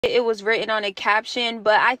it was written on a caption,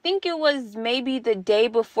 but I think it was maybe the day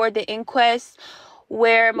before the inquest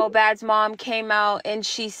where Mohbad's mom came out and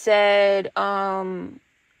she said Mohbad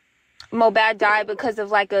died because of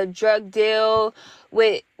like a drug deal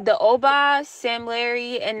with the Oba, Sam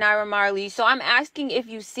Larry, and Naira Marley. So I'm asking if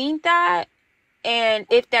you've seen that and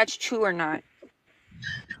if that's true or not.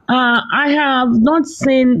 I have not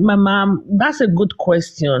seen my mom. That's a good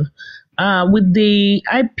question. With the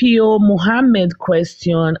IPO Muhammad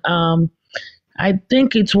question, I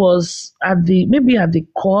think it was at the maybe at the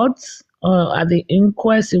courts at the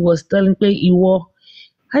inquest. It was telling me Iwo.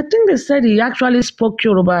 I think they said he actually spoke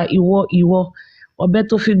Yoruba. Iwo,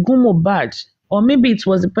 Obetofi Mohbad, or maybe it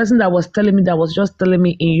was the person that was telling me that was just telling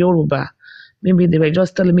me in Yoruba. Maybe they were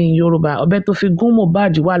just telling me in Yoruba. Obetofi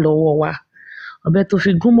Mohbad wa lọ́wọ́ wa.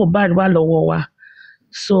 Obetofi Mohbad wa lọ́wọ́ wa.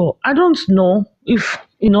 So I don't know if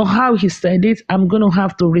how he said it. I'm gonna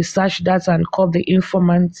have to research that and call the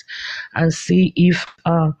informant and see if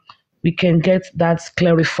we can get that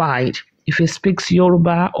clarified. If he speaks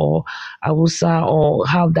Yoruba or Hausa or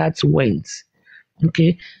how that went.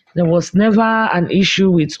 Okay. There was never an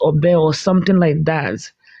issue with Obe or something like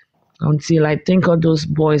that until I think of those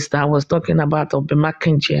boys that I was talking about Obe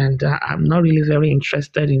Makenje, and I'm not really very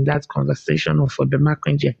interested in that conversation of Obe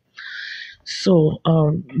Makenje. So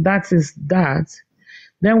that is that.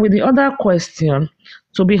 Then with the other question,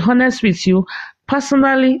 to be honest with you,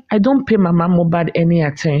 personally, I don't pay Mama Mohbad any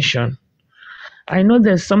attention. I know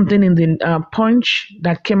there's something in the Punch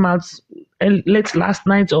that came out late last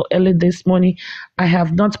night or early this morning. I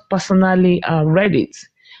have not personally read it.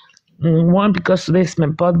 One, because today's my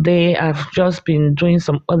birthday. I've just been doing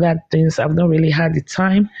some other things. I've not really had the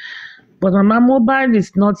time. But Mama Mohbad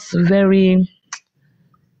is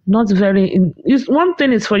one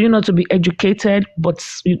thing is for you not to be educated, but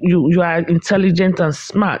you are intelligent and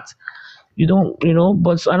smart. You don't,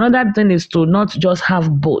 but another thing is to not just have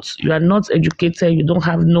both. You are not educated, you don't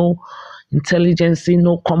have no intelligence,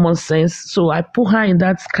 no common sense. So I put her in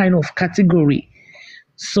that kind of category.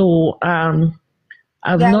 So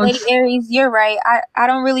Lady Aries, you're right. I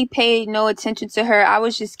don't really pay no attention to her. I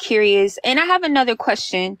was just curious. And I have another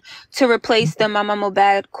question to replace the Mama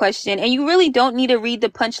Mohbad question. And you really don't need to read the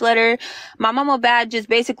Punch letter. Mama Mohbad just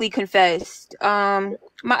basically confessed. My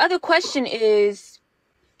other question is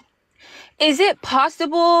it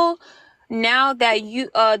possible now that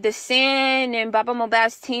the San and Baba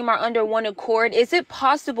Mohbad's team are under one accord, is it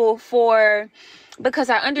possible because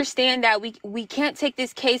I understand that we can't take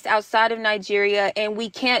this case outside of Nigeria, and we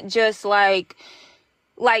can't just like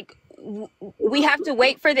we have to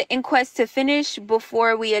wait for the inquest to finish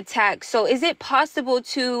before we attack. So is it possible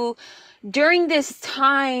to, during this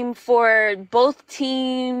time, for both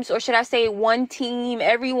teams, or should I say one team,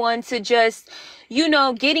 everyone to just,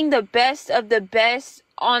 getting the best of the best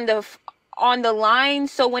on the line,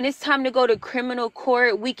 so when it's time to go to criminal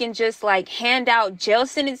court, we can just like hand out jail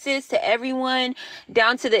sentences to everyone,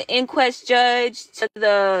 down to the inquest judge, to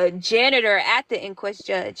the janitor at the inquest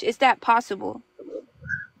judge? Is that possible?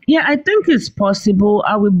 Yeah, I think it's possible.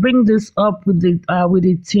 I will bring this up with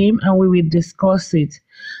the team and we will discuss it.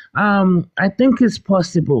 I think it's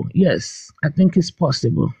possible. Yes, I think it's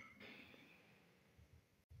possible.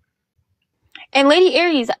 And Lady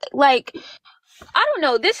Aries, like, I don't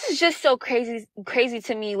know. This is just so crazy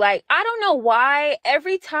to me. Like, I don't know why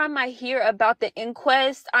every time I hear about the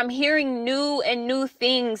inquest, I'm hearing new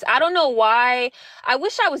things. I don't know why. I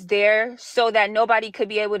wish I was there so that nobody could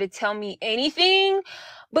be able to tell me anything,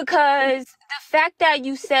 because the fact that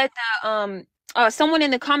you said that someone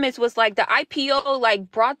in the comments was like, the IPO like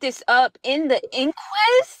brought this up in the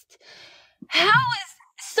inquest. How is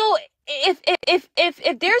so?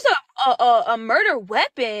 If there's a murder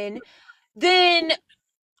weapon, then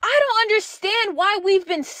I don't understand why we've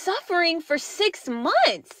been suffering for 6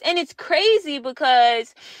 months. And it's crazy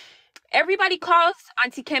because everybody calls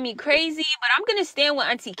Auntie Kemi crazy, but I'm going to stand with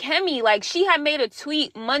Auntie Kemi. Like, she had made a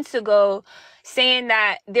tweet months ago saying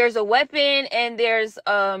that there's a weapon and there's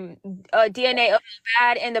a DNA of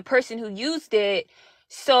Mohbad and the person who used it.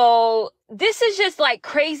 So this is just like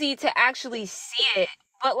crazy to actually see it.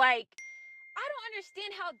 But like, I don't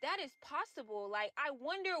understand how that is possible. Like, I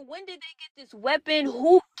wonder, when did they get this weapon?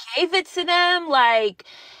 Who gave it to them? Like,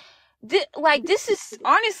 this is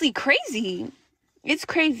honestly crazy. It's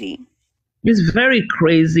crazy. It's very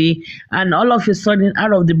crazy. And all of a sudden,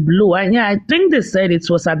 out of the blue, and yeah, I think they said it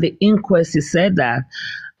was at the inquest. He said that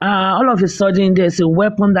all of a sudden there's a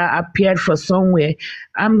weapon that appeared from somewhere.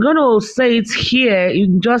 I'm going to say it here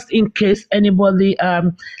just in case anybody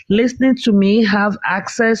listening to me have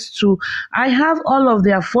access to. I have all of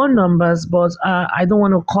their phone numbers, but I don't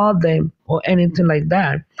want to call them or anything like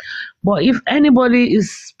that. But if anybody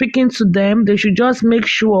is speaking to them, they should just make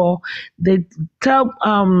sure they tell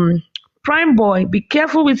Prime boy, be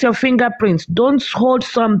careful with your fingerprints. Don't hold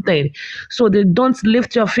something so they don't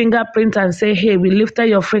lift your fingerprint and say, hey, we lifted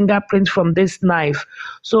your fingerprint from this knife.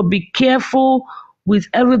 So be careful with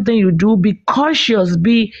everything you do. Be cautious.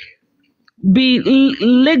 Be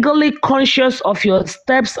legally conscious of your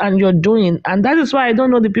steps and your doing. And that is why I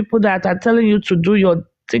don't know the people that are telling you to do your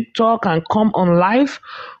TikTok and come on live.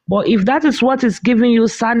 But if that is what is giving you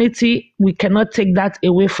sanity, we cannot take that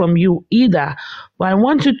away from you either. But I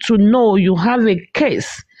want you to know you have a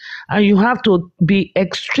case and you have to be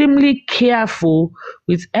extremely careful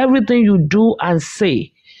with everything you do and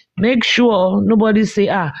say. Make sure nobody say,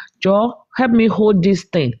 Joe, help me hold this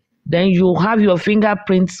thing. Then you have your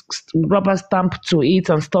fingerprints rubber stamp to it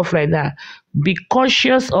and stuff like that. Be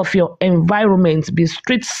cautious of your environment. Be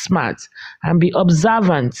street smart and be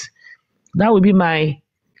observant. That would be my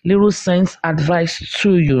little sense advice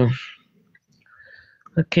to you.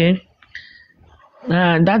 Okay.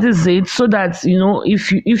 And that is it. So that,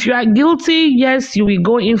 if you are guilty, yes, you will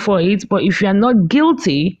go in for it. But if you are not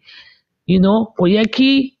guilty,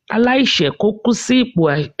 oyeki aláìṣẹ̀ kó kú sí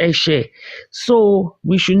ipò ẹ̀ṣẹ̀. So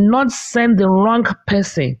we should not send the wrong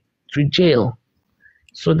person to jail.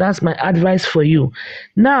 So that's my advice for you.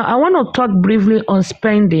 Now, I want to talk briefly on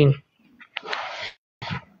spending.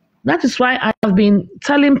 That is why I have been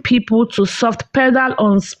telling people to soft pedal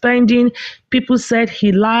on spending. People said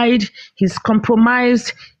he lied, he's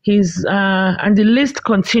compromised, and the list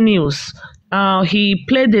continues. He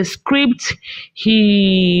played the script.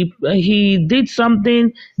 He did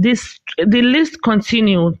something. The list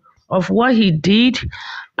continued of what he did.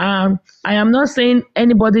 I am not saying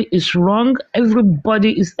anybody is wrong.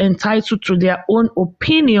 Everybody is entitled to their own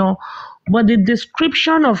opinion. But the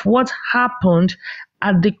description of what happened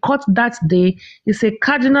at the court that day is a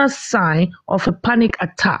cardinal sign of a panic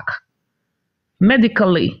attack.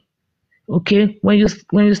 Medically, okay, when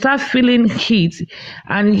you start feeling heat,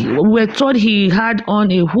 and we were told he had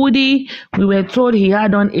on a hoodie, we were told he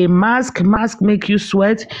had on a mask make you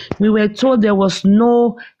sweat, we were told there was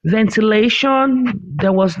no ventilation,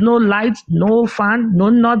 there was no light, no fan, no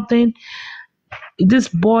nothing. This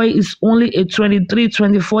boy is only a 23,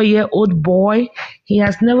 24-year-old boy. He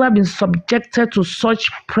has never been subjected to such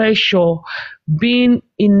pressure, being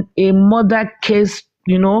in a murder case,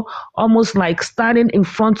 almost like standing in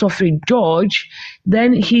front of a judge.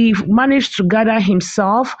 Then he managed to gather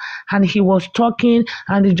himself and he was talking,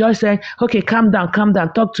 and the judge said, okay, calm down,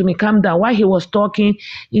 talk to me, calm down. While he was talking,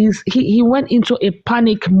 he went into a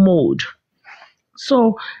panic mode.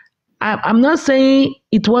 So I'm not saying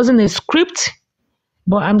it wasn't a script,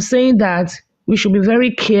 but I'm saying that we should be very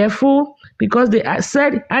careful, because they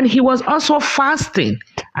said, and he was also fasting,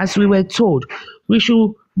 as we were told. We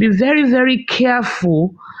should be very, very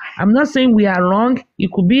careful. I'm not saying we are wrong.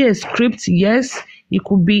 It could be a script, yes. It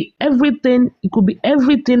could be everything. It could be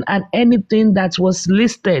everything and anything that was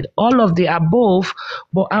listed, all of the above.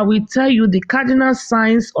 But I will tell you, the cardinal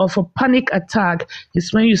signs of a panic attack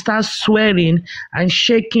is when you start swearing and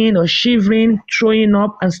shaking or shivering, throwing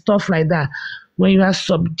up and stuff like that. When you are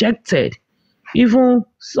subjected, even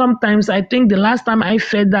sometimes, I think the last time I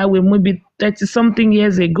felt that way, maybe 30-something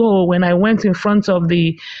years ago, when I went in front of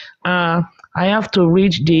the, I have to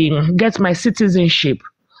get my citizenship.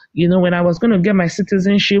 When I was going to get my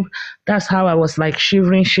citizenship, that's how I was like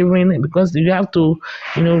shivering, because you have to,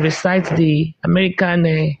 recite the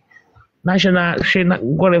American national,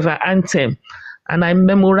 whatever, anthem. And I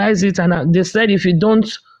memorized it, and they said if you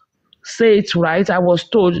don't say it right, I was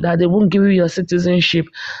told that they won't give you your citizenship,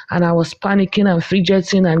 and I was panicking and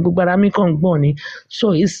fidgeting and gubarami.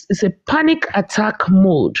 So it's a panic attack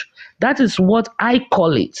mode. That is what I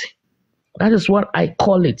call it.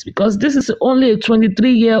 Because this is only a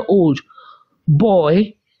 23-year-old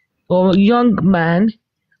boy or young man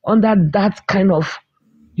under that kind of,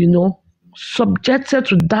 subjected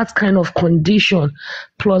to that kind of condition,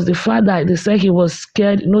 plus the fact that they said he was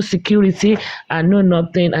scared, no security and no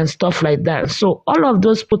nothing and stuff like that. So all of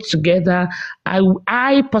those put together,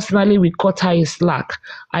 I personally will cut her a slack.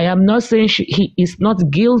 I am not saying he is not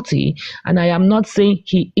guilty, and I am not saying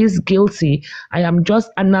he is guilty. I am just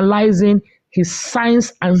analyzing his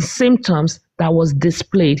signs and symptoms that was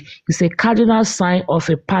displayed. It's a cardinal sign of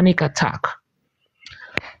a panic attack.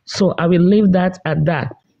 So I will leave that at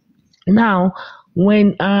that. Now,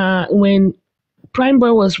 when Prime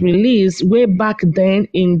Boy was released way back then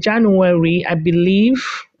in January, I believe.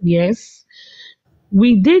 Yes.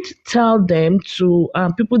 We did tell them to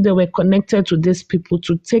people that were connected to these people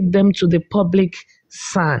to take them to the public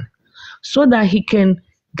SAN so that he can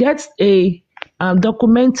get a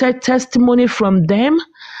documented testimony from them,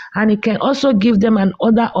 and he can also give them an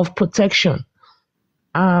order of protection.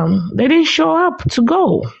 They didn't show up to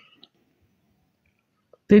go.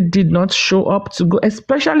 They did not show up to go,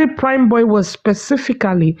 especially Prime Boy was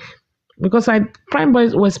specifically, because Prime Boy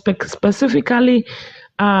was specifically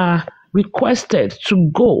requested to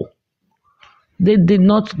go. They did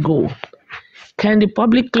not go. Can the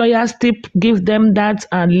public lawyers still give them that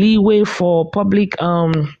leeway for public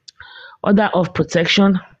order of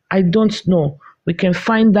protection? I don't know. We can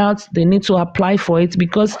find out. They need to apply for it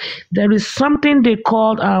because there is something they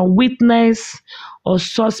call Witness or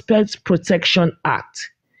Suspect Protection Act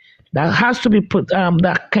that has to be put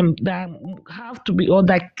that can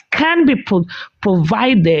be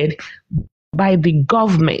provided by the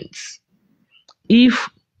government if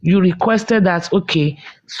you requested that, okay,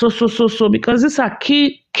 so, because these are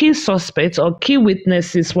key suspects or key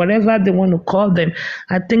witnesses, whatever they want to call them.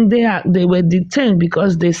 I think they were detained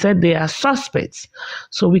because they said they are suspects,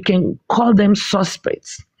 so we can call them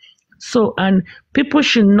suspects. So, and people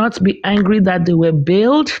should not be angry that they were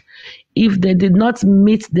bailed if they did not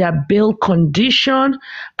meet their bail condition,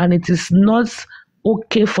 and it is not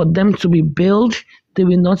okay for them to be bailed. They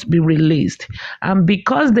will not be released. And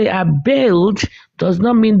because they are bailed does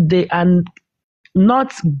not mean they are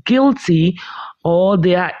not guilty or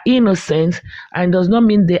they are innocent, and does not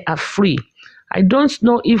mean they are free. I don't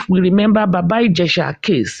know if we remember Baba Ijesha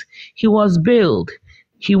case. He was bailed.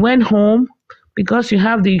 He went home because you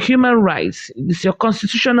have the human rights. It's your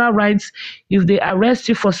constitutional rights. If they arrest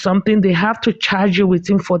you for something, they have to charge you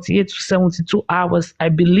within 48 to 72 hours, I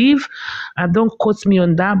believe. And don't quote me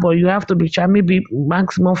on that, but you have to be charged maybe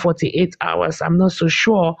maximum 48 hours. I'm not so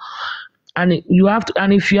sure. And you have to,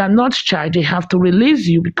 and if you are not charged, they have to release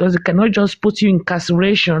you because they cannot just put you in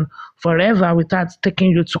incarceration forever without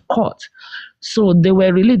taking you to court. So they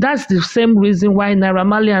were released. That's the same reason why Naira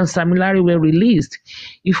Marley and Sam Larry were released.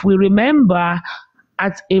 If we remember,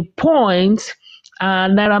 at a point,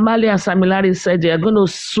 Naira Marley and Sam Larry said they are going to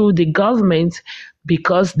sue the government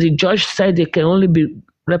because the judge said they can only be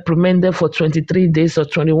reprimanded for 23 days or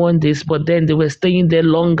 21 days, but then they were staying there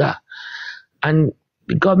longer. And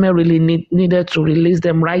the government really needed to release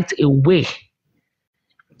them right away.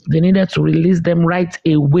 They needed to release them right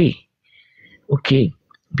away. Okay.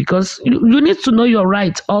 Because you need to know your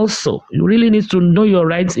rights also. You really need to know your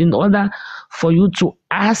rights in order for you to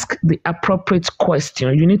ask the appropriate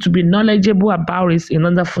question. You need to be knowledgeable about it in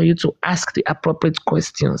order for you to ask the appropriate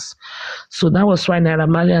questions. So that was why Naira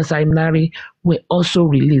Marley and Sam Larry were also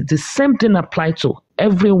released. The same thing applied to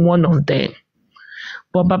every one of them.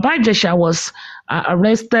 But Baba Ijesha was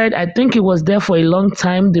arrested. I think he was there for a long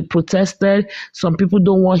time. They protested. Some people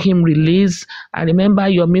don't want him released. I remember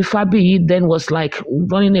Yomi Fabiyi then was like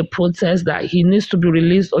running a protest that he needs to be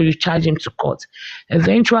released or you charge him to court.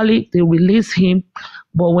 Eventually, they released him.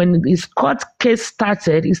 But when his court case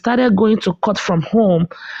started, he started going to court from home.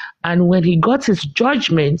 And when he got his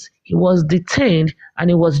judgment, he was detained and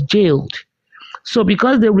he was jailed. So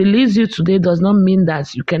because they release you today does not mean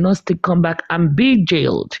that you cannot still come back and be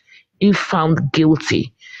jailed if found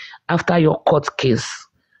guilty after your court case.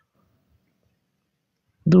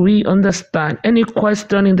 Do we understand? Any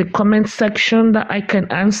question in the comment section that I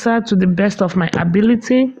can answer to the best of my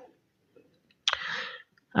ability?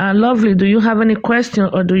 Lovely. Do you have any question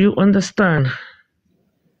or do you understand?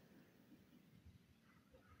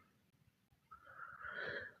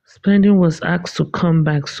 Spending was asked to come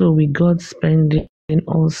back, so we got spending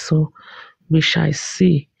also. We shall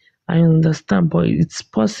see. I understand, but it's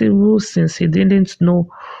possible since he didn't know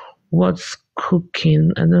what's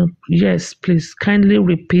cooking. And yes, please kindly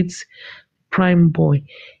repeat, Prime Boy.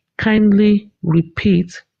 Kindly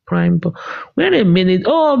repeat, Prime Boy. Wait a minute.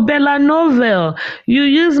 Oh, Bella Novel, you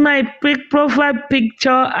use my profile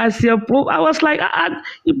picture as your profile. I was like,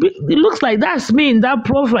 it looks like that's me in that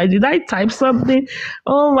profile. Did I type something?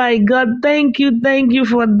 Oh my God. Thank you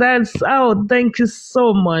for that. Oh, thank you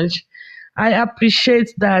so much. I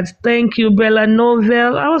appreciate that. Thank you, Bella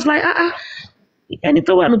Novel. I was like,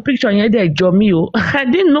 anytime I picture on there, Jomio. I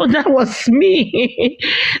didn't know that was me.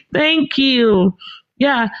 Thank you.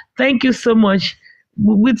 Yeah, thank you so much.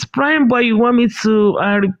 With Prime Boy, you want me to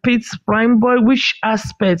repeat Prime Boy? Which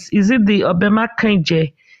aspects? Is it the Obama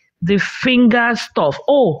Kenje, the finger stuff?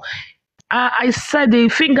 Oh, I said the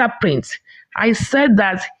fingerprint. I said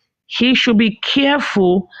that he should be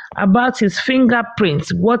careful about his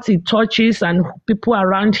fingerprints, what he touches, and people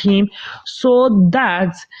around him, so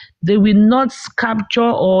that they will not capture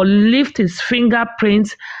or lift his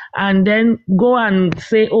fingerprints and then go and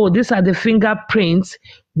say, oh, these are the fingerprints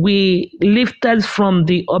we lifted from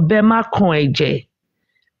the Obama Koeje,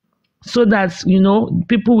 so that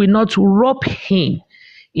people will not rope him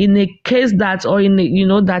in a case that, or in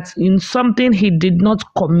that in something he did not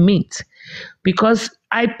commit, because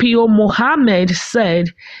IPO Mohammed said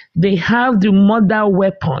they have the murder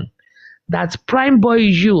weapon that Prime Boy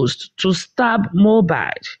used to stab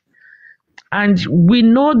Mohbad, and we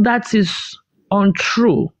know that is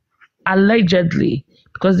untrue, allegedly,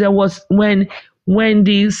 because there was when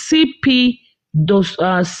the CP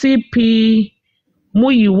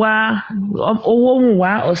Muyiwa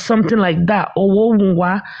Owonwa or something like that,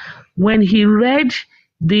 Owonwa, when he read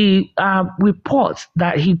the report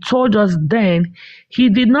that he told us then, he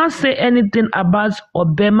did not say anything about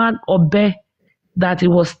Obema Obe, that he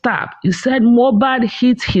was stabbed. He said Mohbad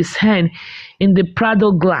hit his hand in the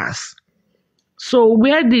Prado glass. So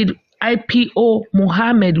where did IPO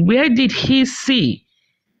Mohammed, where did he see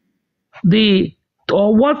the,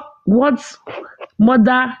 or what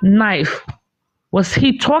murder knife was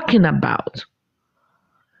he talking about?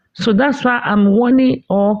 So that's why I'm warning,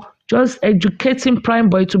 or just educating Prime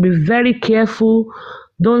Boy to be very careful.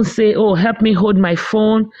 Don't say, oh, help me hold my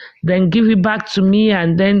phone, then give it back to me,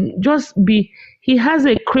 and then just be. He has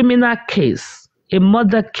a criminal case, a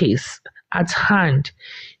murder case at hand.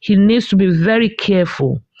 He needs to be very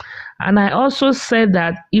careful. And I also said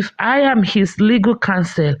that if I am his legal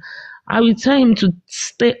counsel, I will tell him to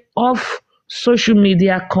stay off social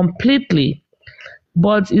media completely.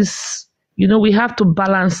 But we have to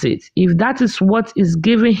balance it. If that is what is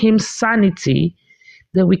giving him sanity,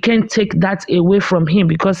 then we can't take that away from him,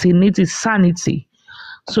 because he needs his sanity.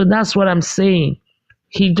 So that's what I'm saying.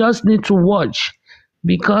 He just needs to watch,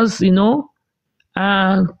 because things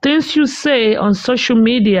you say on social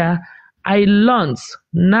media, I learned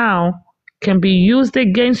now, can be used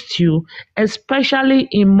against you, especially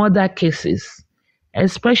in murder cases.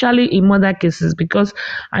 Especially in murder cases, because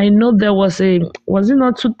I know there was it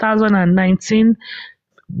not 2019,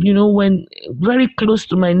 when very close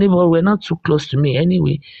to my neighbor, we're not too close to me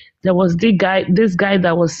anyway. There was this guy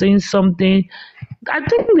that was saying something. I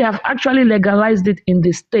think they have actually legalized it in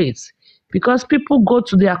the States, because people go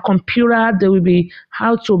to their computer, they will be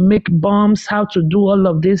how to make bombs, how to do all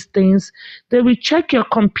of these things. They will check your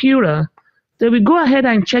computer. They will go ahead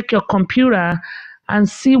and check your computer and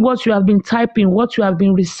see what you have been typing, what you have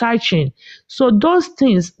been researching. So those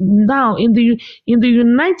things now in the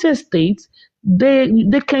United States, they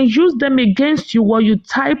can use them against you. What you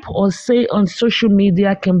type or say on social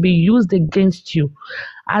media can be used against you.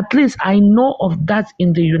 At least I know of that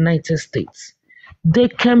in the United States. They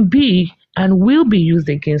can be and will be used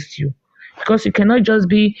against you, because you cannot just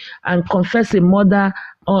be and confess a murder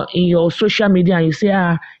in your social media and you say,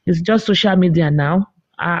 it's just social media now.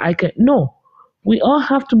 I can no. We all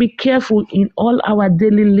have to be careful in all our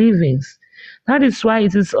daily livings. That is why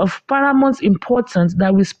it is of paramount importance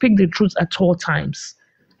that we speak the truth at all times.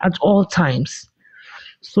 At all times.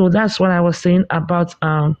 So that's what I was saying about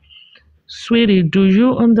sweetie, do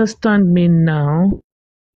you understand me now?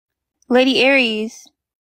 Lady Aries,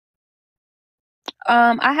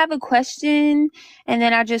 I have a question, and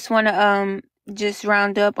then I just want to just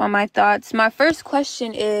round up on my thoughts. My first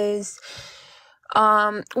question is,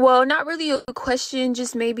 well, not really a question,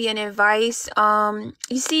 just maybe an advice.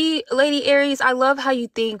 You see, Lady Aries, I love how you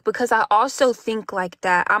think, because I also think like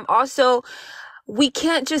that. We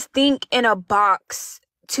can't just think in a box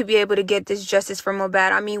to be able to get this justice for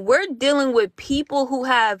Mohbad. I mean, we're dealing with people who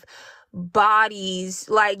have bodies.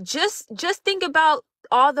 Like, just think about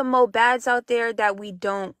all the Mohbads out there that we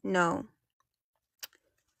don't know.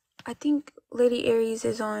 I think Lady Aries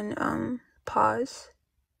is on pause.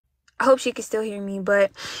 I hope she can still hear me,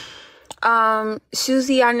 but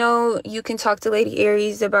Susie, I know you can talk to Lady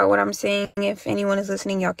Aries about what I'm saying. If anyone is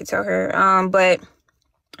listening, y'all can tell her. But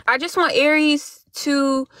I just want Aries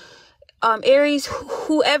to Aries,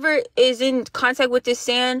 whoever is in contact with this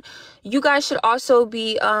sand, you guys should also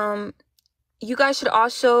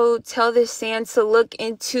tell this sand to look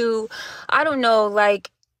into, I don't know,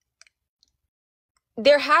 like,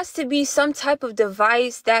 there has to be some type of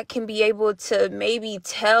device that can be able to maybe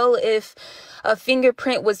tell if a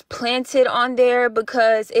fingerprint was planted on there,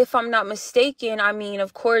 because if I'm not mistaken, I mean,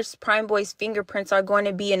 of course, Prime Boy's fingerprints are going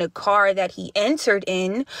to be in a car that he entered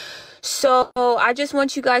in. So I just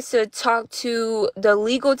want you guys to talk to the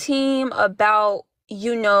legal team about,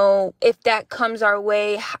 if that comes our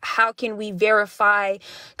way, how can we verify?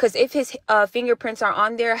 Because if his fingerprints are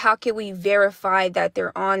on there, how can we verify that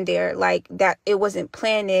they're on there, like that it wasn't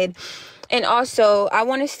planted? And also, I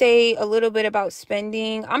want to say a little bit about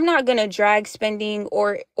spending. I'm not gonna drag spending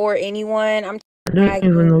or anyone. I'm I don't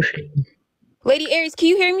even know dragging if Lady Aries. Can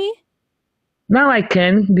you hear me? now I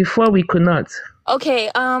can. Before we could not.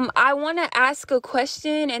 Okay, I want to ask a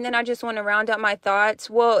question and then I just want to round up my thoughts.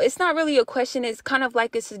 Well, it's not really a question, it's kind of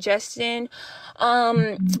like a suggestion.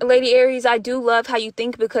 Lady Aries, I do love how you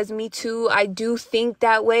think, because me too, I do think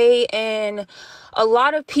that way. And a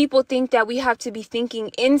lot of people think that we have to be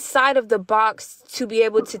thinking inside of the box to be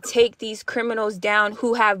able to take these criminals down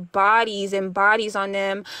who have bodies and bodies on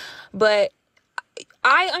them. But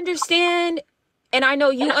I understand, and I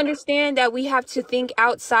know you understand, that we have to think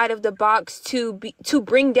outside of the box to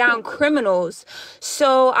bring down criminals.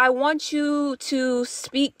 So I want you to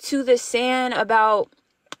speak to the sand about,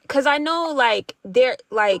 because I know, like, they're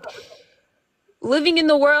like living in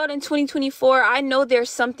the world in 2024. I know there's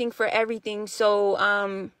something for everything. So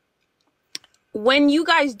when you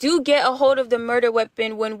guys do get a hold of the murder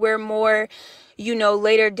weapon, when we're more,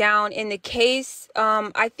 later down in the case,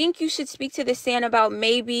 I think you should speak to the stand about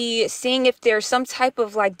maybe seeing if there's some type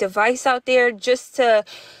of like device out there, just to,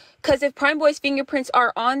 because if Prime Boy's fingerprints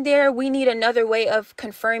are on there, we need another way of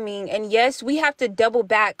confirming. And yes, we have to double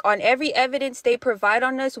back on every evidence they provide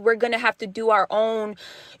on us. We're going to have to do our own,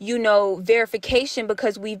 verification,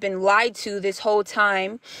 because we've been lied to this whole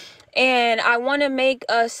time. And I want to make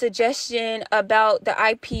a suggestion about the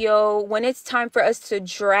IPO. When it's time for us to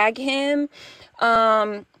drag him,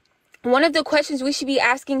 one of the questions we should be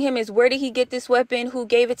asking him is, where did he get this weapon? Who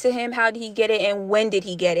gave it to him? How did he get it? And when did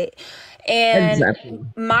he get it? And Exactly.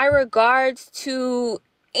 my regards to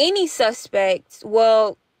any suspect,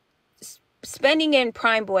 well, spending in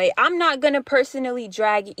Prime Boy, I'm not going to personally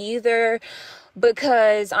drag either,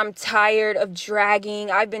 because I'm tired of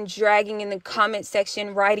dragging. I've been dragging in the comment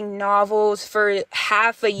section, writing novels for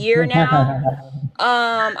half a year now.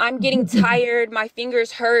 I'm getting tired. My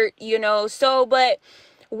fingers hurt, So, but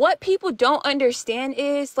what people don't understand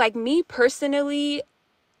is, like, me personally,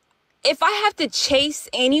 if I have to chase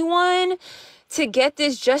anyone to get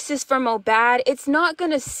this justice for Mohbad, it's not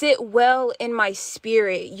going to sit well in my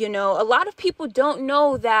spirit. A lot of people don't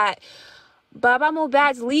know that Baba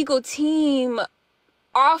Mohbad's legal team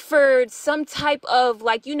offered some type of,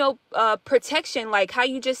 like, protection, like how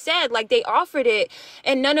you just said, like they offered it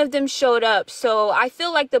and none of them showed up. So I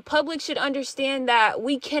feel like the public should understand that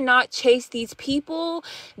we cannot chase these people.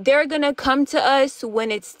 They're gonna come to us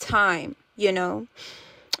when it's time,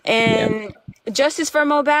 Yeah. and justice for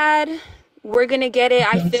Mohbad, we're gonna get it.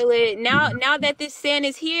 I feel it now that this sand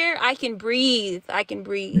is here. I can breathe.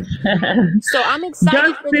 So I'm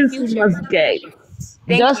excited for the Justice future. must get.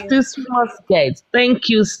 Thank you. Justice must get. Thank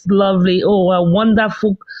you, lovely. Oh, a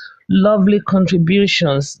wonderful, lovely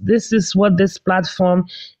contributions. This is what this platform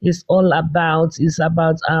is all about. It's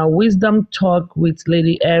about our wisdom talk with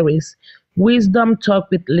Lady Aries. Wisdom talk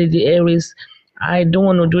with Lady Aries. I don't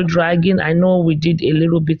want to do dragging. I know we did a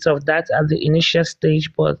little bit of that at the initial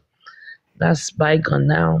stage, but that's bygone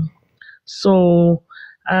now. So,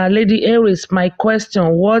 Lady Aries, my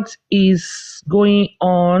question, what is going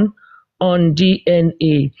on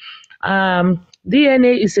DNA?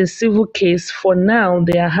 DNA is a civil case. For now,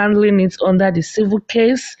 they are handling it under the civil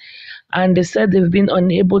case, and they said they've been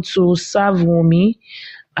unable to serve Wumi.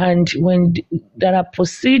 And when there are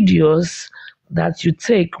procedures that you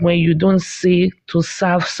take when you don't see to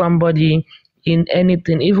serve somebody in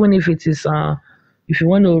anything, even if it is if you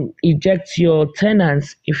want to eject your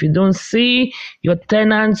tenants, if you don't see your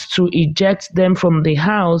tenants to eject them from the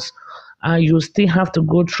house, you still have to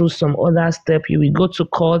go through some other step. You will go to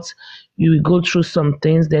court, you will go through some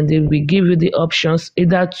things, then they will give you the options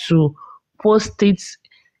either to post it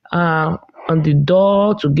uh, on the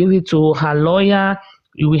door, to give it to her lawyer.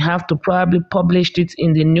 You will have to probably publish it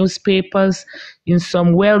in the newspapers, in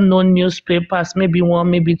some well-known newspapers, maybe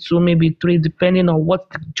one, maybe two, maybe three, depending on what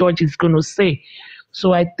the judge is going to say.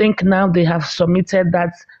 So I think now they have submitted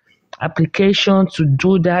that application to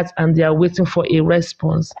do that, and they are waiting for a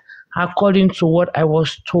response, according to what I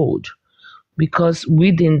was told, because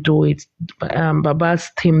we didn't do it. Baba's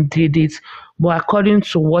team did it. But according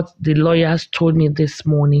to what the lawyers told me this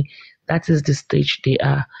morning, that is the stage they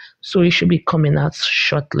are. So it should be coming out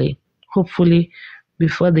shortly. Hopefully,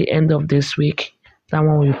 before the end of this week, that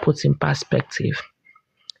one will be put in perspective.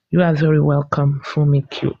 You are very welcome, Fumi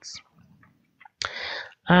Cute.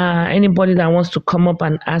 Anybody that wants to come up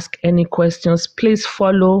and ask any questions, please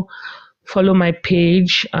follow Follow my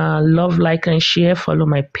page. Love, like, and share. Follow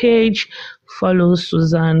my page. Follow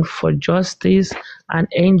Susan for Justice and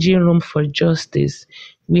Engine Room for Justice.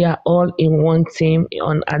 We are all in one team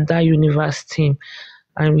on Ada Universe team.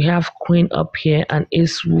 And we have Queen up here and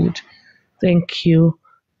Acewood. Thank you.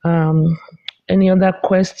 Um, any other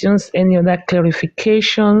questions? Any other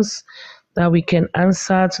clarifications that we can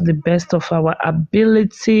answer to the best of our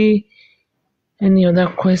ability? Any other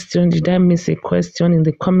question? Did I miss a question in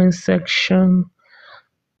the comment section?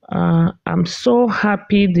 I'm so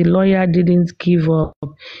happy the lawyer didn't give up,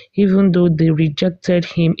 even though they rejected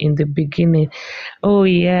him in the beginning. Oh,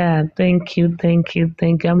 yeah. Thank you. Thank you.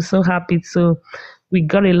 Thank you. I'm so happy too. We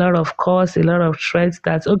got a lot of calls, a lot of threats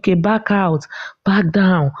that, okay, back out, back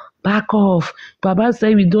down, back off. Baba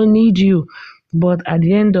said we don't need you. But at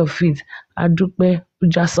the end of it, Adupe,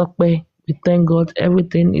 Ujasope, we thank God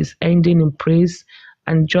everything is ending in praise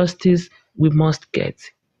and justice we must get.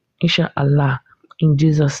 Inshallah, in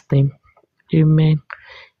Jesus' name. Amen.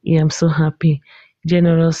 Yeah, I'm so happy.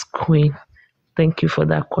 Generous Queen, thank you for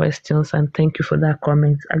that questions and thank you for that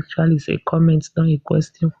comment. Actually, it's a comment, not a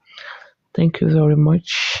question. Thank you very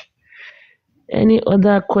much. Any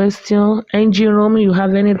other question? Angie Rome, you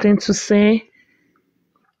have anything to say?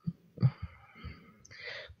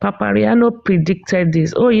 Papariano predicted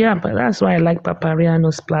this. Oh yeah, but that's why I like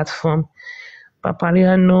Papariano's platform.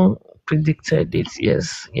 Papariano predicted it.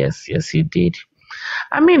 Yes, yes, yes, he did.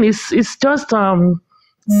 I mean, it's just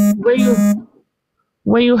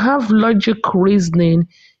when you have logic reasoning,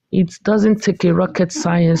 it doesn't take a rocket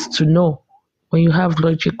science to know. When you have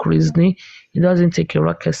logic reasoning, it doesn't take a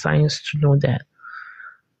rocket science to know that.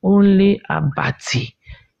 Only Abati.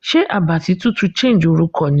 Ṣé Abati tuntun change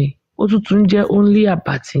orúkọ ni? Ó tuntun ń jẹ́ Only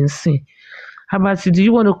Abati ń sìn. Abati, do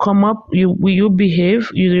you want to come up? Will you behave?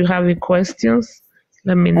 You have any questions?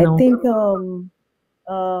 Let me I know. think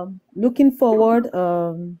looking forward,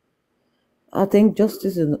 I think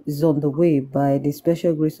justice is on the way by the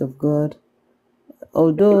special grace of God.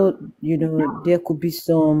 Although, there could be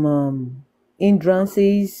some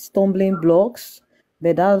hindrances, stumbling blocks,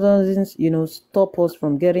 but that doesn't, stop us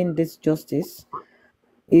from getting this justice.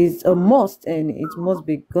 It's a must and it must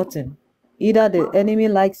be gotten. Either the enemy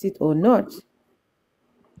likes it or not,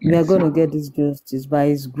 we are Yes. going to get this justice by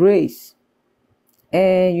His grace.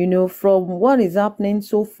 And, from what is happening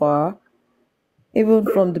so far, even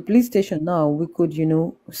from the police station now, we could,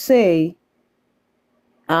 say,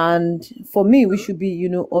 and for me, we should be,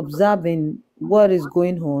 observing what is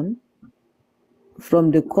going on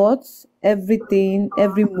from the courts. Everything,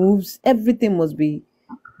 every moves, everything must be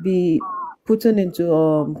put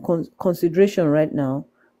into consideration right now.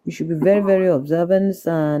 We should be very, very observant,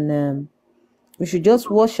 and we should just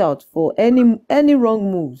watch out for any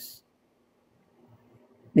wrong moves,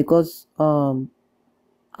 because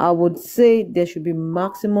I would say there should be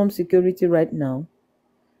maximum security right now.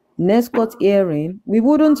 Next court hearing, we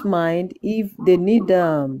wouldn't mind if they need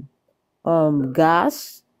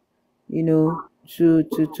gas,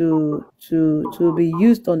 to be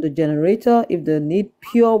used on the generator. If they need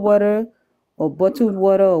pure water or bottled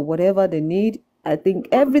water or whatever they need, I think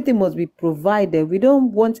everything must be provided. We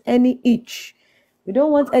don't want any itch. We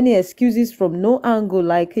don't want any excuses from no angle.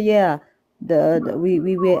 Like, yeah,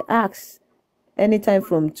 we were asked anytime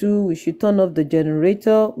from 2 we should turn off the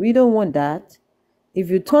generator. We don't want that. If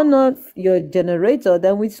you turn off your generator,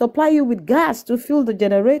 then we supply you with gas to fuel the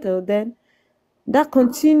generator. Then that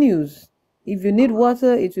continues. If you need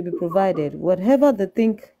water, it will be provided. Whatever they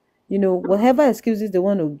think, whatever excuses they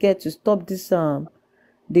want to get to stop this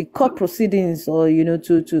the court proceedings, or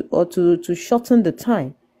to shorten the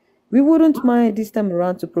time, we wouldn't mind this time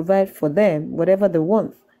around to provide for them whatever they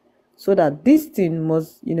want, so that this thing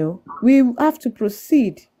must, we have to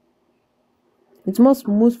proceed. It must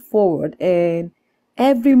move forward, and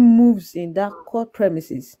every moves in that court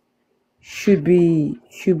premises should be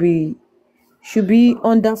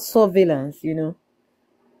under surveillance.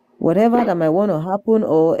 Whatever that might want to happen,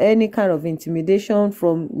 or any kind of intimidation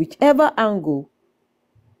from whichever angle,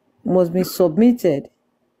 must be submitted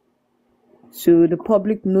to the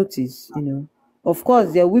public notice. Of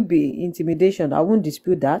course, there will be intimidation. I won't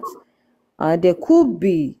dispute that. There could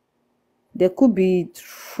be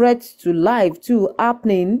threats to life too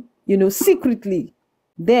happening, secretly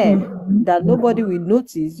there, that nobody will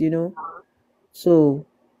notice. So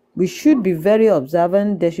we should be very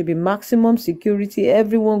observant. There should be maximum security.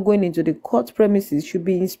 Everyone going into the court premises should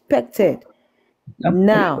be inspected.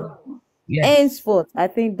 Now, Yes. henceforth, I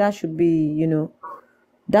think that should be,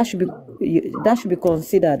 that should be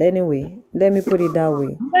considered anyway. Let me put it that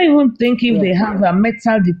way. I don't even think if Yeah. they have a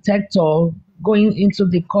metal detector, going into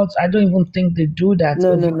the court. I don't even think they do that No,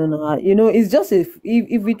 over. no, no, no. It's just if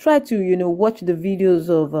we try to, watch the videos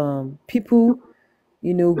of people,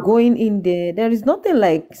 going in there, there is nothing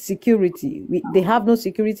like security. They have no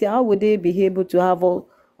security. How would they be able to have all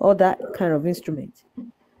that kind of instrument?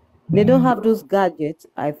 They don't have those gadgets.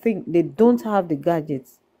 I think they don't have the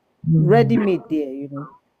gadgets ready Mm, made there.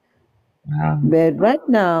 wow. But right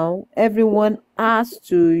now, everyone has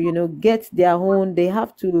to, get their own. They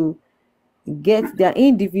have to get their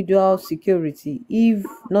individual security if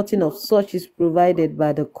nothing of such is provided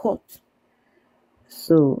by the court.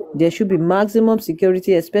 So there should be maximum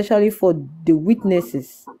security, especially for the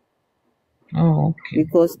witnesses, Oh, okay.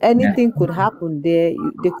 because Yeah. anything could happen there.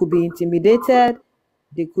 They could be intimidated.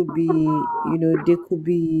 They could be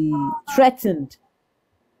threatened.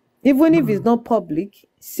 Even if it's not public,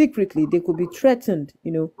 secretly, they could be threatened.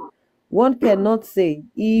 One cannot say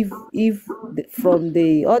if from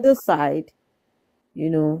the other side, you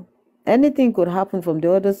know, anything could happen from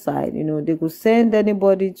the other side. They could send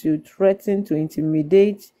anybody to threaten, to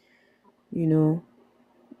intimidate. You know,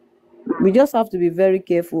 we just have to be very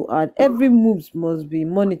careful, and every moves must be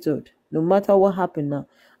monitored, no matter what happened now.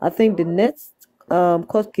 I think the next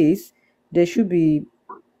court case, there should be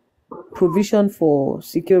provision for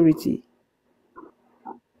security.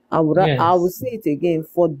 I would Yes. say it again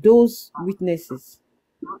for those witnesses,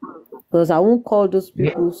 because I won't call those Yeah.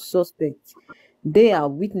 people suspects. They are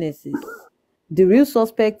witnesses. The real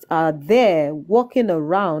suspects are there walking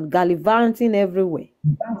around, gallivanting everywhere.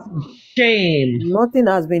 That's a shame. Nothing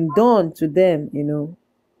has been done to them.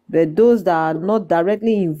 But those that are not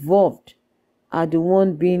directly involved are the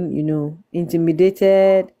one being,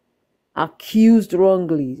 intimidated, accused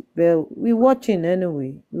wrongly. But we're watching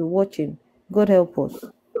anyway. We're watching. God help us.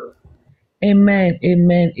 Amen.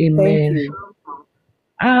 Amen. Thank Amen. you.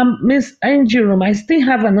 Miss Angelum, I still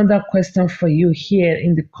have another question for you here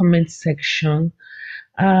in the comment section.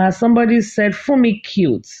 Somebody said, Fumi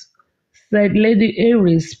cute. Said, Lady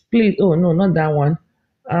Aries, please. Oh, no, not that one.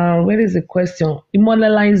 Where is the question?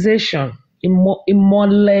 Immortalization.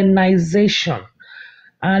 Immortalization.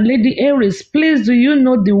 Lady Aries, please, do you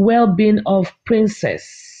know the well being of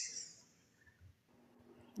Princess?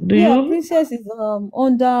 Do Yeah, you? Princess is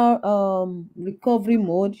under recovery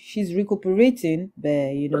mode. She's recuperating,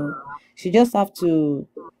 but she just have to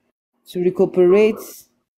recuperate,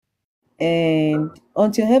 and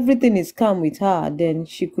until everything is calm with her, then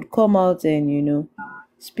she could come out and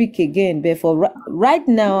speak again. But for right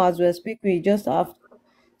now, as we're speaking, we just have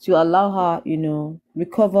to allow her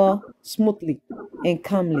recover smoothly and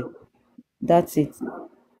calmly. That's it.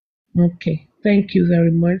 Okay, thank you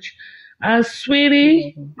very much. You're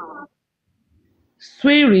Sweetie, welcome.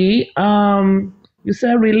 you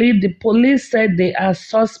said really the police said they are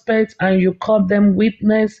suspects and you call them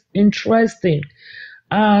witness. Interesting.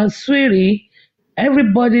 Sweetie,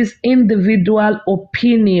 everybody's individual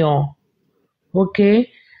opinion.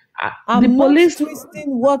 Okay. The I'm not police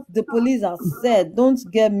twisting what the police have said, don't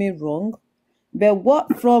get me wrong, but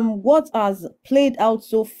what has played out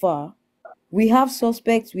so far, we have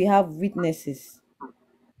suspects, we have witnesses.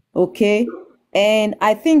 Okay, and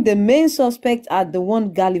I think the main suspects are the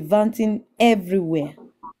one gallivanting everywhere.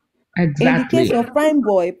 In the case exactly. of Prime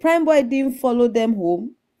Boy didn't follow them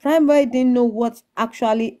home. Prime Boy didn't know what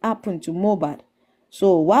actually happened to Mohbad.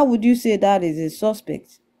 So why would you say that is a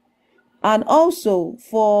suspect? And also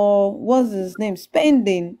for what's his name,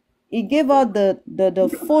 spending, he gave out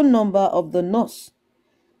the phone number of the nurse.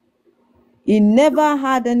 He never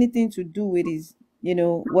had anything to do with his,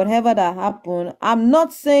 whatever that happened. I'm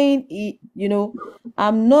not saying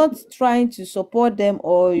I'm not trying to support them,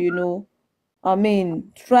 or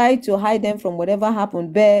try to hide them from whatever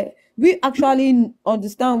happened, but we actually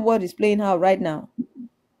understand what is playing out right now.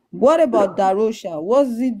 What about Darosha?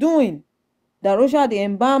 What's he doing? Darosha the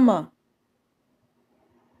embalmer.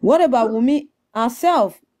 What about Wumi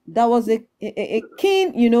herself? That was a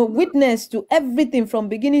keen, witness to everything from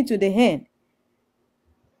beginning to the end.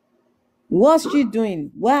 What's she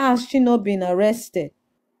doing? Why has she not been arrested?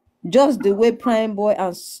 Just the way Prime Boy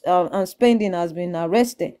and Spending has been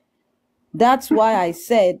arrested. That's why I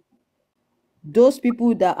said those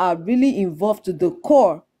people that are really involved to the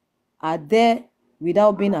core are there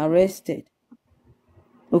without being arrested.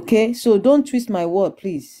 Okay, so don't twist my word,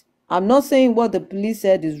 please. I'm not saying what the police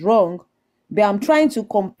said is wrong, but I'm trying to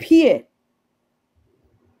compare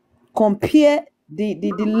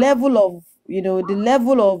the level of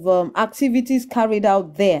activities carried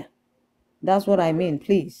out there. That's what I mean,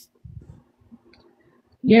 please.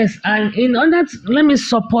 Yes, and let me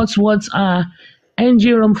support what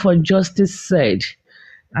NG Room for Justice said.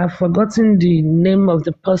 I've forgotten the name of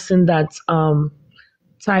the person that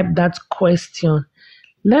typed that question.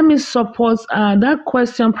 Let me suppose that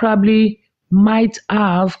question probably might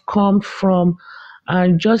have come from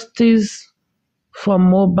Justice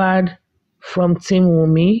from Mohbad from Team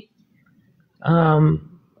Wumi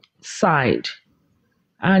side.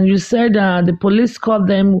 And you said the police called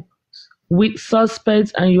them with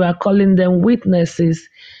suspects and you are calling them witnesses.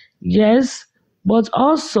 Yes, but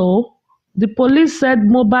also the police said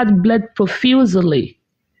Mohbad bled profusely.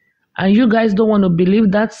 And you guys don't want to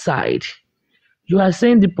believe that side. You are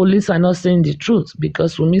saying the police are not saying the truth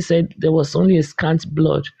because Wumi said there was only a scant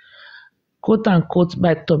blood. Quote unquote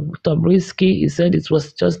by Tobrisky, he said it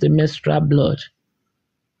was just the menstrual blood.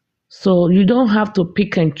 So you don't have to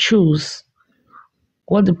pick and choose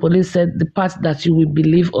what the police said, the part that you will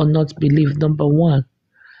believe or not believe, number one.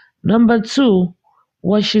 Number two,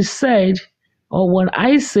 what she said, or what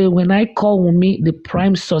I say when I call Wumi the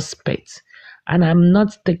prime suspect, and I'm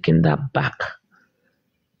not taking that back.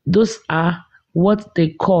 Those are what they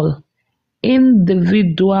call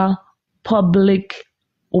individual public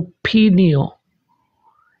opinion.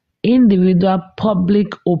 Individual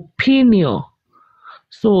public opinion.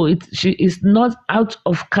 So she is not out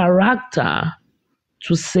of character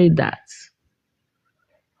to say that.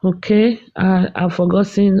 Okay, I've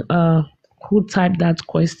forgotten who typed that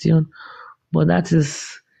question, but that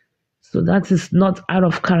is not out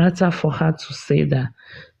of character for her to say that.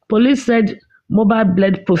 Police said Mohbad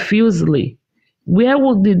bled profusely. Where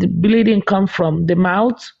would the bleeding come from? The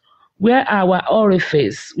mouth? Where are our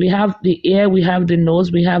orifice? We have the ear, we have the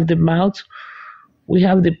nose, we have the mouth, we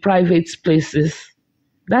have the private places.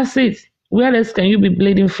 That's it. Where else can you be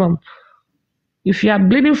bleeding from? If you are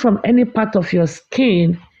bleeding from any part of your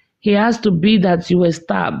skin, it has to be that you were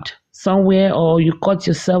stabbed somewhere or you cut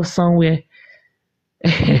yourself somewhere.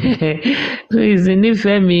 So is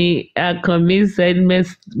Inifemi Akomi said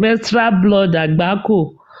menstrual blood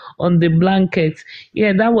agbako on the blanket.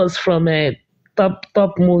 Yeah, that was from a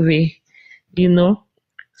top movie, you know.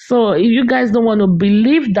 So if you guys don't want to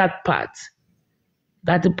believe that part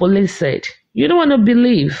that the police said, you don't want to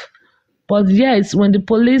believe. But yes, when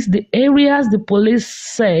the areas the police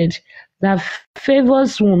said that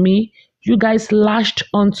favors Wumi, you guys lashed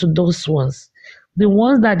onto those ones. The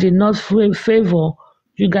ones that did not favor,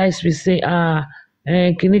 you guys will say,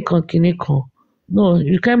 kinikon. No,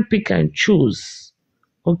 you can pick and choose.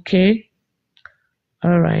 Okay?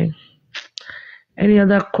 All right. Any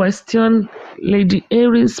other question? Lady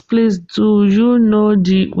Aries, please, do you know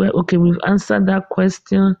okay, we've answered that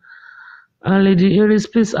question. Lady Aries,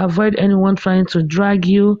 please avoid anyone trying to drag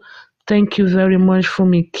you. Thank you very much for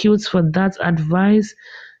me cute for that advice.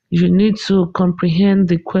 You need to comprehend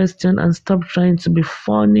the question and stop trying to be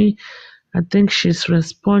funny. I think she's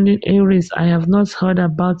responding. Aries, I have not heard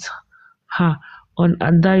about her on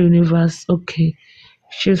Ada Universe. Okay.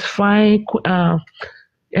 She's fine.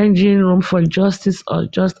 Engine room for justice or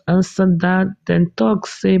just answer that. Then talk,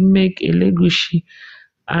 say, make Elegushi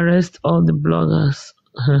arrest all the bloggers.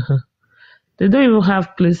 They don't even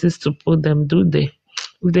have places to put them, do they?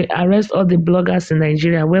 If they arrest all the bloggers in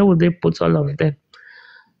Nigeria, where would they put all of them?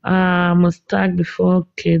 Must tag before.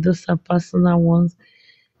 Okay, those are personal ones.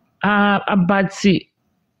 Abati,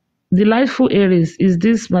 delightful Aries. Is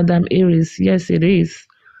this Madam Aries? Yes, it is.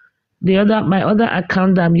 My other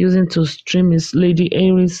account that I'm using to stream is Lady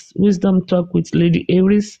Aries, Wisdom Talk with Lady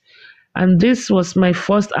Aries. And this was my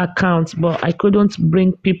first account, but I couldn't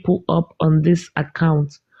bring people up on this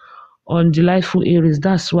account. On Delightful Aries.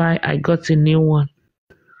 That's why I got a new one.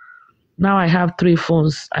 Now I have 3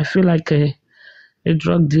 phones. I feel like a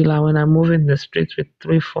drug dealer when I'm moving the street with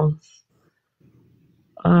 3 phones.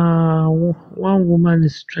 One woman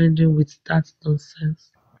is trending with that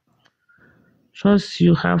nonsense. Just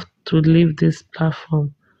you have to leave this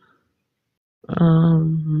platform. I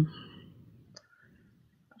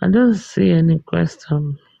don't see any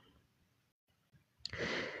question.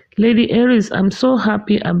 Lady Aries, I'm so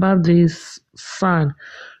happy about this son.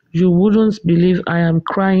 You wouldn't believe I am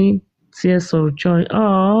crying tears of joy.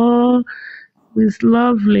 Oh, it's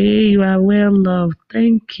lovely. You are well loved.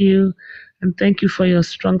 Thank you. And thank you for your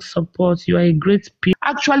strong support. You are a great people.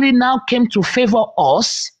 Actually now came to favor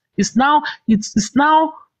us. It's now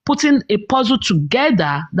putting a puzzle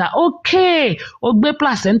together that okay, Ogbe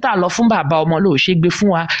placenta lọ fún bàbá ọmọ ló ṣe gbé fún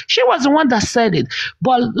wa. She was the one that said it.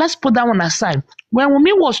 But let's put that one aside. When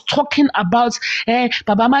Wunmi was talking about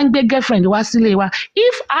bàbá máa ń gbé girlfriend wá sílé wa,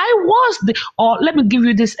 if I was or let me give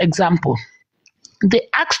you this example. They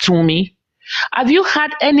asked Wunmi, have you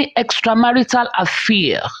had any extramarital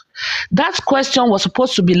affair? That question was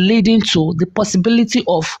supposed to be leading to the possibility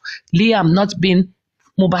of Liam not being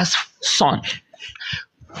Mohbad's son.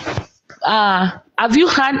 Have you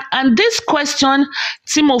had, and this question,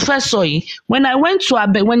 Timo Fesoi, when I went to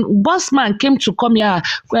Abe, when Bossman came to come here,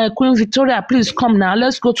 Queen Victoria, please come now,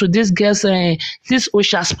 let's go to this girl's, this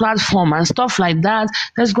Osha's platform and stuff like that.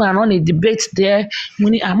 Let's go and run a debate there.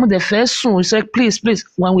 When I'm the first soon, we said, please,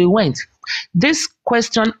 when we went. This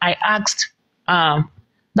question I asked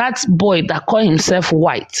that boy that called himself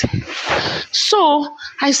White. So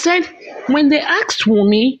I said, when they asked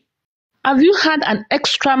Wunmi, have you had an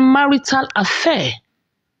extramarital affair?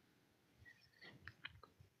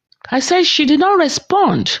 I said she did not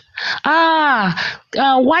respond.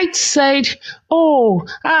 White said,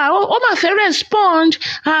 my friend respond.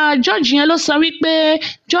 George yẹn ló sọ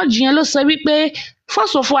wípé.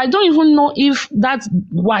 First of all, I don't even know if that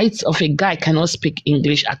white of a guy cannot speak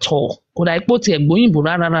English at all. Could I put a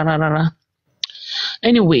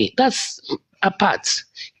anyway, that's apart.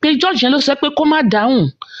 Pé George yẹn ló sọ pé kó má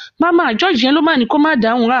dáhùn. Mama, George yẹn ló mà ní kó má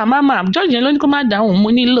dáhùn. Mama, George yẹn ló ní kó má dáhùn. Mo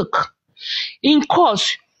ní, look, in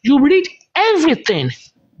course, you read everything.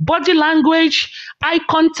 Body language, eye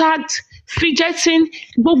contact, fidgeting,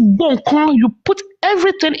 you put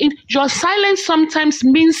everything in. Your silence sometimes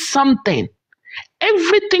means something.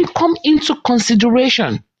 Everything come into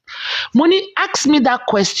consideration. Money asked me that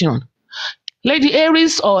question. Lady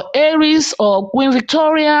Aries or Queen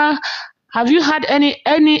Victoria, have you had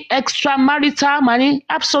any extramarital money?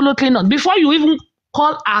 Absolutely not. Before you even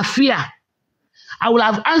call Afia, I will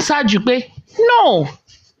have answered you, no,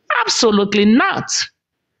 absolutely not.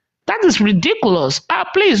 That is ridiculous.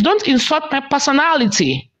 Please don't insult my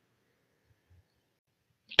personality.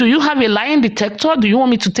 Do you have a lying detector? Do you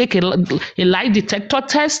want me to take a lie detector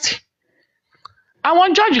test? I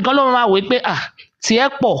want George Goloma with me.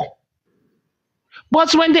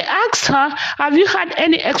 But when they asked her, have you had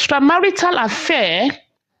any extramarital affair?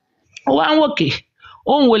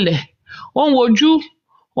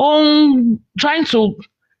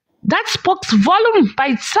 That spoke volume by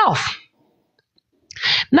itself.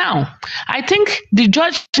 Now, I think the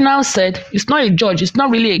judge now said, it's not a judge, it's not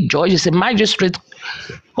really a judge, it's a magistrate.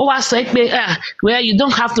 Well, you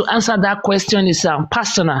don't have to answer that question, it's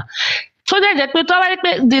personal. So then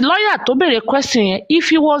the lawyer told me the question, if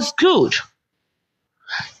he was good,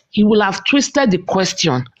 he will have twisted the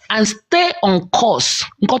question and stay on course.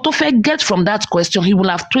 Get from that question, he will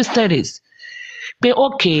have twisted it. But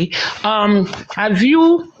okay, have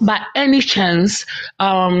you by any chance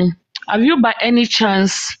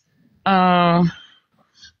gone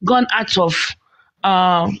out of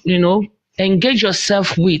engage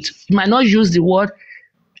yourself with? You might not use the word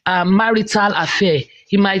marital affair.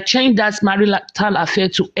 He might change that marital affair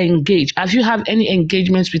to engage. Have you have any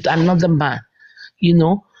engagements with another man?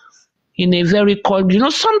 In a very cold,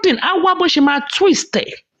 something.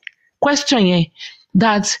 Twisted question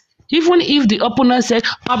that even if the opponent said,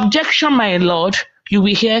 objection, my lord, you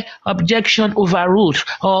will hear objection overruled,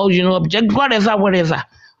 or object, whatever.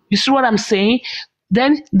 You see what I'm saying?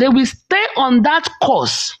 Then they will stay on that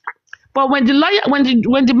course. But when the lawyer,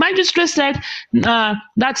 when the magistrate said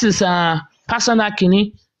that is personal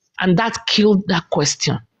kini, and that killed that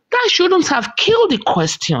question. That shouldn't have killed the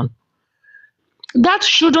question. That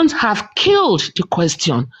shouldn't have killed the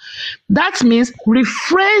question. That means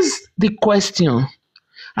rephrase the question.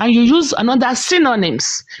 And you use another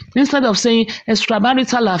synonyms. Instead of saying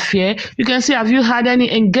extramarital affair, you can say, have you had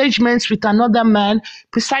any engagements with another man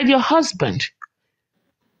beside your husband?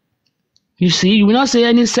 You see, you will not say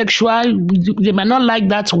any sexual, they might not like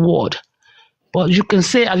that word. But you can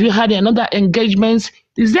say, have you had another engagement?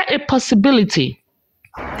 Is there a possibility?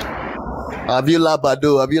 Have you la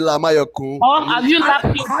Bado? Have you la Mayokun? Or have you la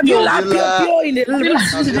Pio? Have you la Pio in the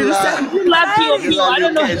Have you la Pio? I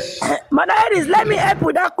don't know. Madam Aries, let me help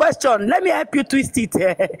with that question. Let me help you twist it.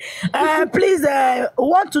 Please,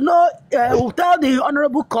 want to know, tell the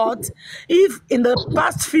Honorable Court if in the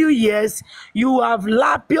past few years you have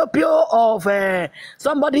la Pio of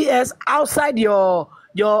somebody else outside your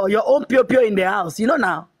own Pio in the house.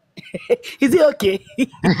 Now. Is it okay?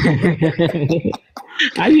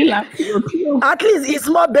 At least it's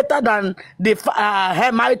more better than the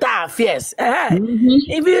marital affairs.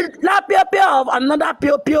 If you la Pio of another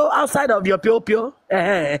Pio outside of your Pio,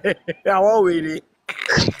 I won't really.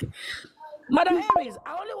 Madam Aries,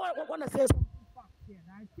 I only want to say something here.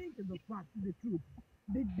 I think it's the fact, the truth.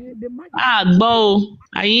 Bo,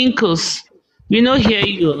 Ayinkos, we don't hear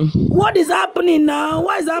you. What is happening now?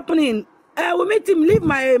 What is happening? We made him leave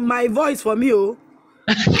my voice for me. Oh.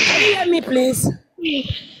 Can you hear me, please? We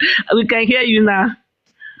can hear you now.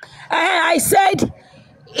 I said,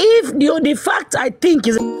 if the fact I think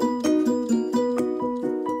is